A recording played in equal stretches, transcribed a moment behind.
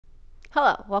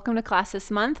Hello, welcome to class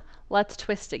this month. Let's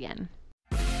twist again.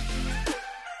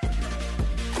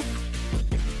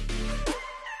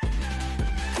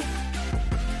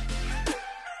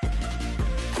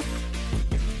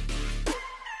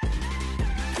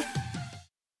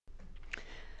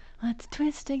 Let's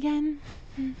twist again.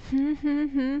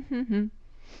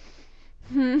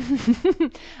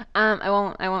 I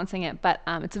won't sing it, but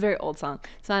it's a very old song.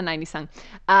 It's not a 90s song.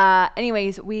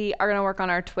 Anyways, we are gonna work on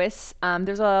our twists.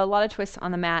 There's a lot of twists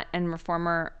on the mat and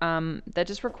reformer that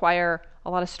just require a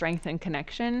lot of strength and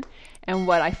connection. And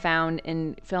what I found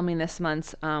in filming this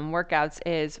month's workouts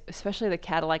is, especially the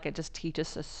Cadillac, it just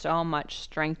teaches us so much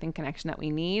strength and connection that we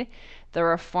need. The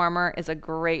reformer is a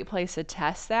great place to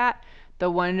test that. The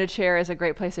Wunda Chair is a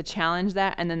great place to challenge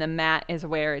that, and then the mat is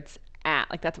where it's at.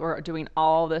 Like, that's what we're doing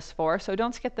all this for. So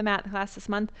don't skip the mat class this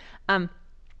month.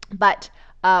 But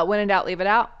when in doubt, leave it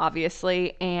out,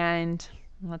 obviously, and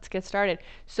let's get started.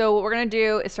 So what we're gonna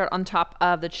do is start on top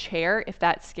of the chair. If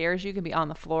that scares you, you can be on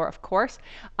the floor, of course.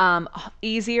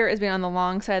 Easier is being on the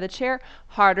long side of the chair.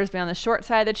 Harder is being on the short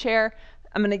side of the chair.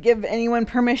 I'm gonna give anyone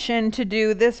permission to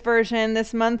do this version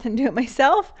this month and do it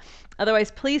myself. Otherwise,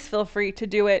 please feel free to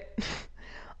do it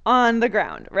on the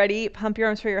ground. Ready? Pump your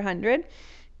arms for your 100.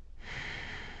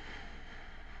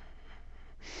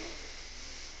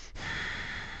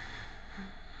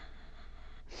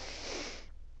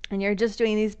 And you're just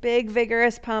doing these big,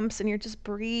 vigorous pumps, and you're just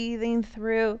breathing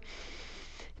through,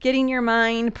 getting your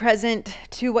mind present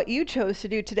to what you chose to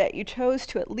do today. You chose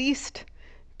to at least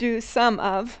do some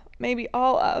of, maybe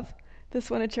all of, this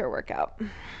Wunda Chair workout.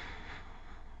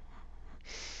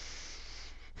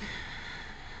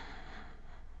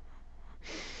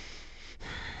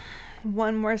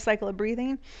 One more cycle of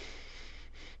breathing.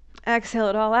 Exhale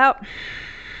it all out.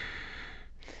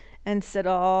 And sit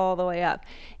all the way up.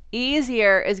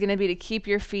 Easier is going to be to keep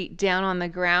your feet down on the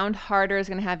ground. Harder is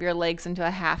going to have your legs into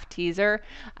a half teaser.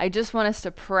 I just want us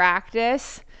to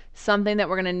practice something that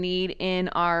we're going to need in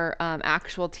our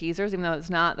actual teasers, even though it's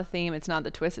not the theme, it's not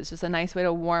the twist. It's just a nice way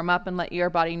to warm up and let your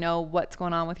body know what's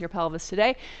going on with your pelvis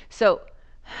today. So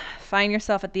find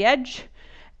yourself at the edge,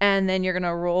 and then you're going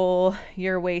to roll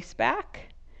your waist back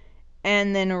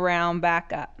and then round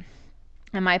back up.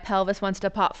 And my pelvis wants to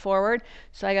pop forward,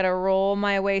 so I got to roll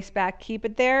my waist back, keep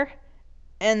it there,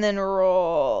 and then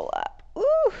roll up.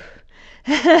 Ooh.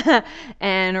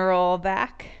 And roll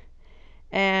back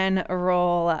and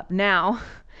roll up. Now,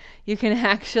 you can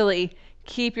actually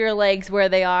keep your legs where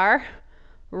they are,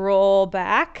 roll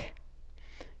back,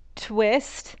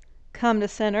 twist, come to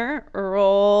center,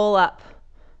 roll up,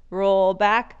 roll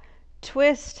back,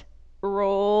 twist,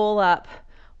 roll up.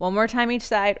 One more time each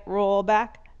side, roll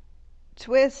back,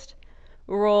 twist,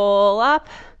 roll up,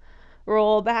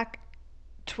 roll back,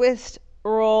 twist,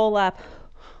 roll up.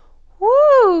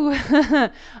 Woo!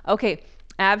 Okay,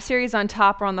 ab series on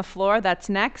top or on the floor. That's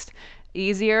next.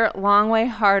 Easier, long way,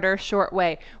 harder, short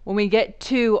way. When we get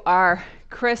to our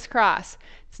crisscross,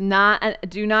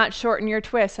 do not shorten your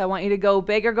twist. I want you to go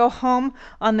big or go home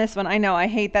on this one. I know, I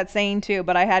hate that saying too,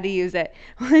 but I had to use it.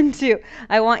 1, 2.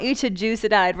 I want you to juice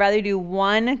it out. I'd rather do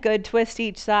one good twist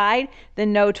each side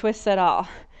than no twists at all.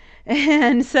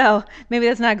 And so maybe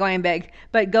that's not going big,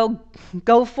 but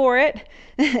go for it,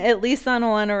 at least on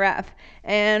one rep.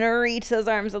 And reach those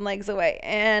arms and legs away,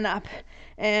 and up,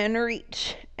 and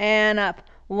reach, and up.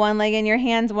 One leg in your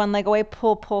hands, one leg away,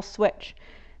 pull, pull, switch.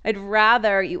 I'd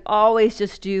rather you always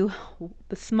just do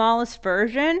the smallest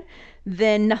version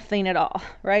than nothing at all,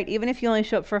 right? Even if you only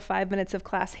show up for 5 minutes of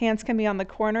class, hands can be on the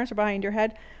corners or behind your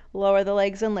head. Lower the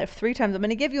legs and lift 3 times. I'm going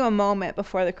to give you a moment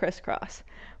before the crisscross.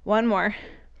 One more.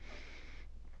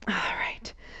 All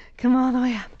right. Come all the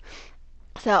way up.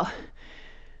 So,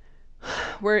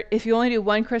 if you only do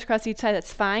one crisscross each side,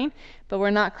 that's fine, but we're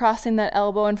not crossing that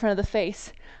elbow in front of the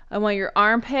face. I want your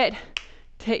armpit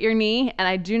to hit your knee, and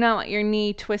I do not want your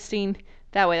knee twisting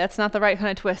that way. That's not the right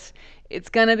kind of twist. It's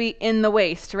gonna be in the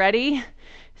waist. Ready?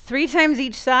 3 times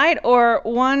each side, or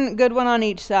one good one on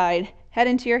each side. Head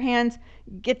into your hands,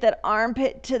 get that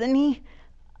armpit to the knee,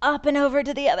 up and over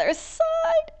to the other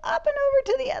side, up and over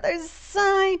to the other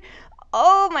side.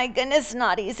 Oh my goodness,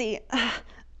 not easy.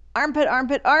 Armpit,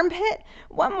 armpit, armpit.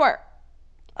 One more.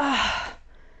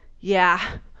 Yeah.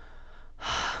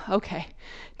 Okay,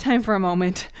 time for a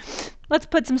moment. Let's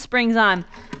put some springs on.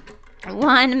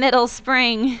 One middle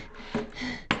spring.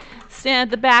 Stand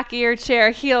at the back of your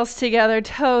chair, heels together,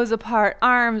 toes apart,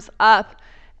 arms up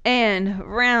and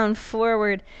round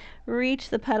forward. Reach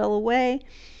the pedal away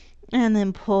and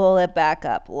then pull it back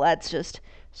up. Let's just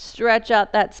stretch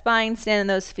out that spine, stand in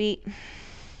those feet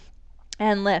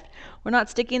and lift. We're not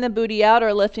sticking the booty out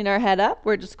or lifting our head up.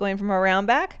 We're just going from a round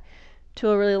back to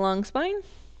a really long spine,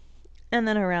 and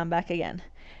then around back again.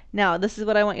 Now, this is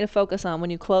what I want you to focus on. When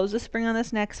you close the spring on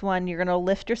this next one, you're going to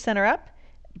lift your center up.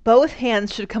 Both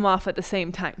hands should come off at the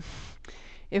same time.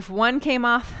 If one came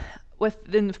off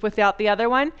without the other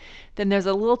one, then there's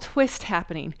a little twist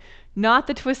happening. Not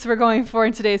the twist we're going for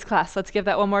in today's class. Let's give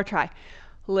that one more try.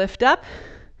 Lift up,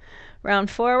 round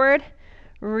forward,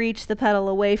 reach the pedal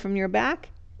away from your back,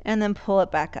 and then pull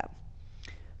it back up.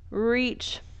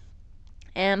 Reach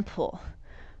and pull.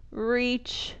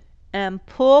 Reach and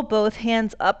pull, both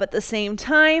hands up at the same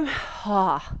time.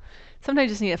 Sometimes you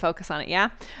just need to focus on it, yeah?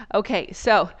 Okay,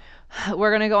 so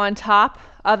we're going to go on top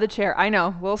of the chair. I know,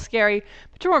 a little scary,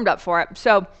 but you're warmed up for it.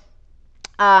 So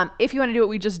if you want to do what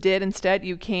we just did instead,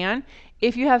 you can.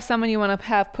 If you have someone you want to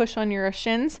have push on your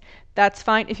shins, that's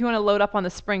fine. If you want to load up on the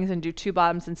springs and do two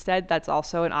bottoms instead, that's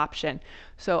also an option.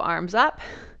 So arms up,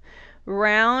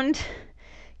 round,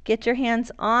 get your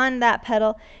hands on that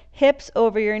pedal, hips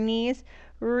over your knees,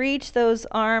 reach those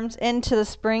arms into the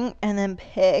spring, and then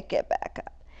pick it back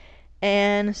up.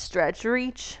 And stretch,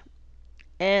 reach,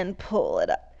 and pull it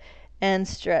up. And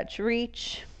stretch,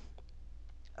 reach,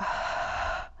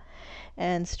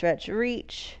 and stretch,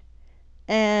 reach,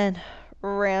 and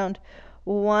round.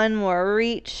 One more,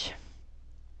 reach,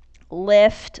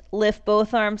 lift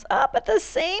both arms up at the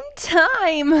same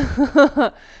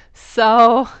time.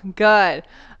 So good.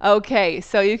 Okay,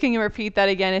 so you can repeat that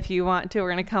again if you want to.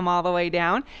 We're going to come all the way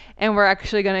down, and we're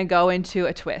actually going to go into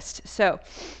a twist. So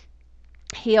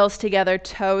heels together,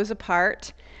 toes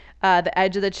apart. The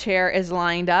edge of the chair is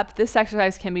lined up. This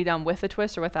exercise can be done with a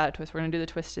twist or without a twist. We're going to do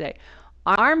the twist today.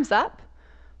 Arms up,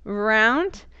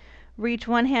 round, reach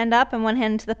one hand up and one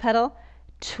hand into the pedal.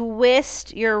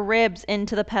 Twist your ribs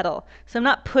into the pedal. So I'm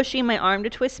not pushing my arm to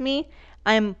twist me.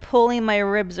 I'm pulling my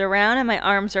ribs around and my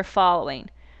arms are following.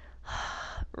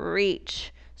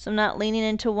 Reach. So I'm not leaning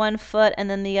into one foot and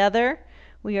then the other.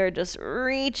 We are just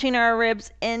reaching our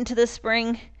ribs into the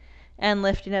spring and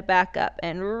lifting it back up,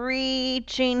 and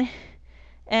reaching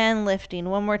and lifting.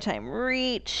 One more time.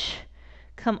 Reach,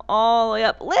 come all the way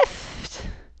up, lift.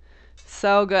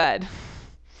 So good.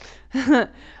 I'm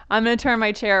going to turn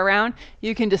my chair around.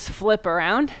 You can just flip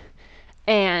around,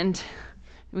 and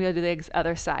we'll do the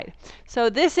other side.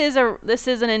 So this is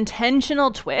an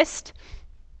intentional twist,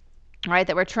 right,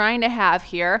 that we're trying to have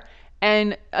here.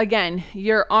 And again,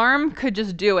 your arm could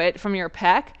just do it from your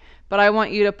pec, but I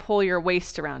want you to pull your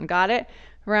waist around. Got it?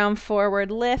 Round forward,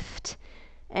 lift,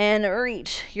 and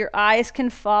reach. Your eyes can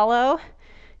follow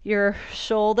your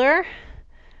shoulder,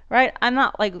 right? I'm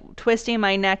not like twisting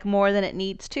my neck more than it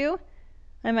needs to.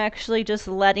 I'm actually just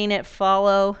letting it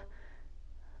follow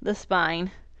the spine.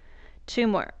 Two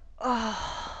more.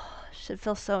 Oh, should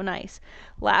feel so nice.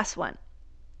 Last one.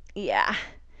 Yeah.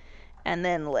 And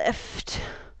then lift.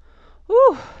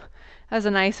 Whew. That's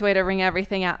a nice way to wring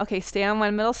everything out. Okay, stay on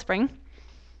one middle spring.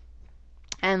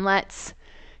 And let's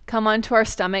come onto our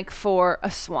stomach for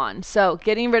a swan. So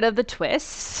getting rid of the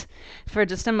twists for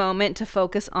just a moment to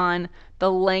focus on the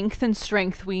length and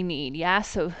strength we need. Yeah,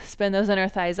 so spin those inner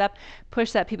thighs up,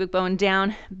 push that pubic bone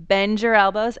down, bend your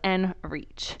elbows and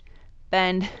reach.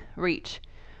 Bend, reach.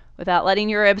 Without letting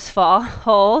your ribs fall,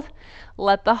 hold.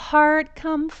 Let the heart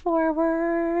come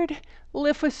forward.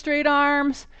 Lift with straight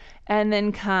arms. And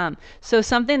then come. So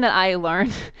something that I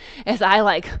learned is I'm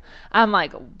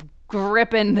like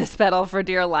gripping this pedal for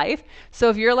dear life. So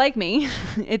if you're like me,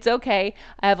 it's okay.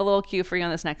 I have a little cue for you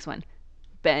on this next one.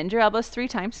 Bend your elbows 3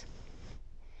 times.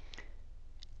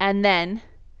 And then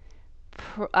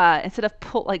instead of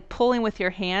pulling with your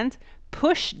hands,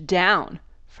 push down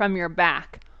from your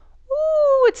back.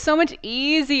 Ooh, it's so much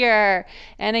easier.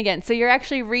 And again, so you're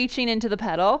actually reaching into the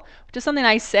pedal, which is something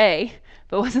I say,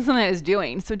 but wasn't something I was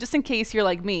doing. So just in case you're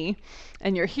like me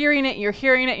and you're hearing it,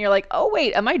 and you're like, oh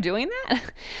wait, am I doing that?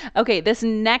 Okay, this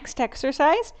next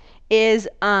exercise is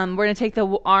we're going to take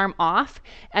the arm off,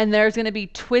 and there's going to be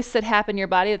twists that happen in your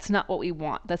body. That's not what we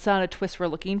want. That's not a twist we're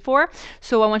looking for.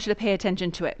 So I want you to pay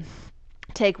attention to it.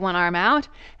 Take one arm out,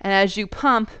 and as you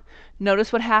pump,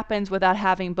 notice what happens without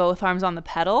having both arms on the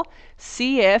pedal.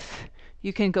 See if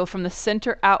you can go from the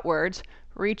center outwards,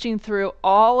 reaching through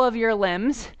all of your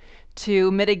limbs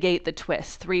to mitigate the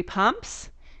twist. 3 pumps,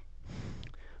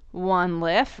 1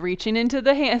 lift, reaching into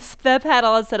the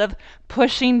pedal instead of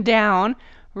pushing down.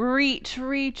 Reach,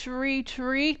 reach, reach,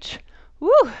 reach.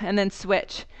 Woo! And then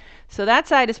switch. So that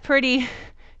side is pretty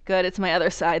good. It's my other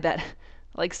side that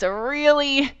likes to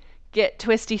really get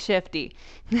twisty shifty.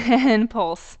 And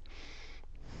pulse.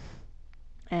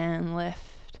 And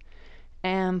lift.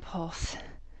 And pulse.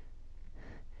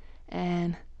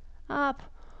 And up.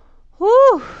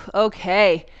 Woo!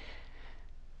 Okay.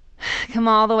 Come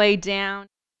all the way down.